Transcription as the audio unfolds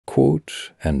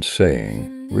quotes and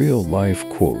saying, real-life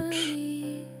quotes.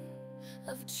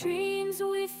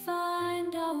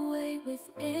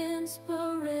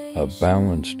 A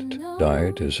balanced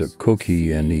diet is a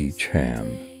cookie in each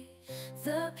hand.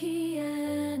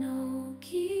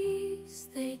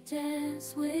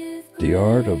 The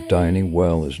art of dining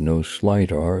well is no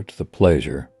slight art, the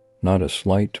pleasure, not a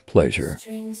slight pleasure.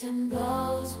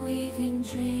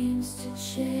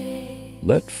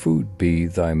 Let food be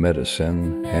thy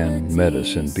medicine, and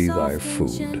medicine be thy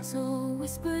food.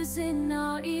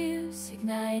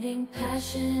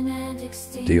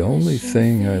 The only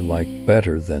thing I like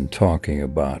better than talking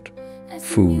about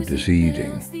food is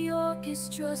eating.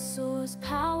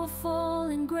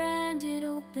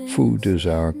 Food is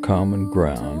our common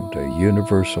ground, a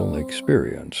universal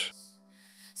experience.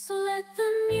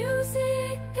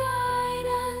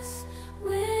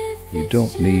 You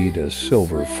don't need a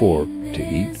silver fork to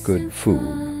eat good food.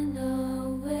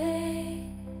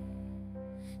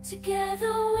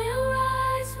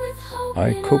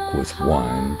 I cook with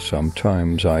wine,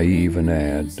 sometimes I even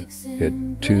add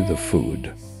it to the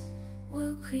food.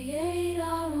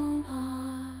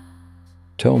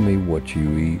 Tell me what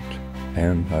you eat,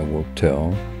 and I will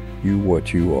tell you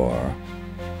what you are.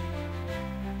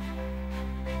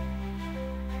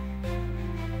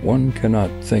 One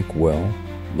cannot think well,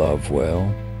 love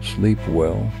well, sleep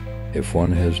well, if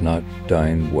one has not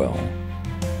dined well.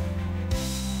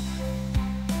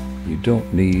 You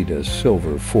don't need a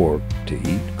silver fork to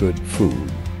eat good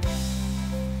food.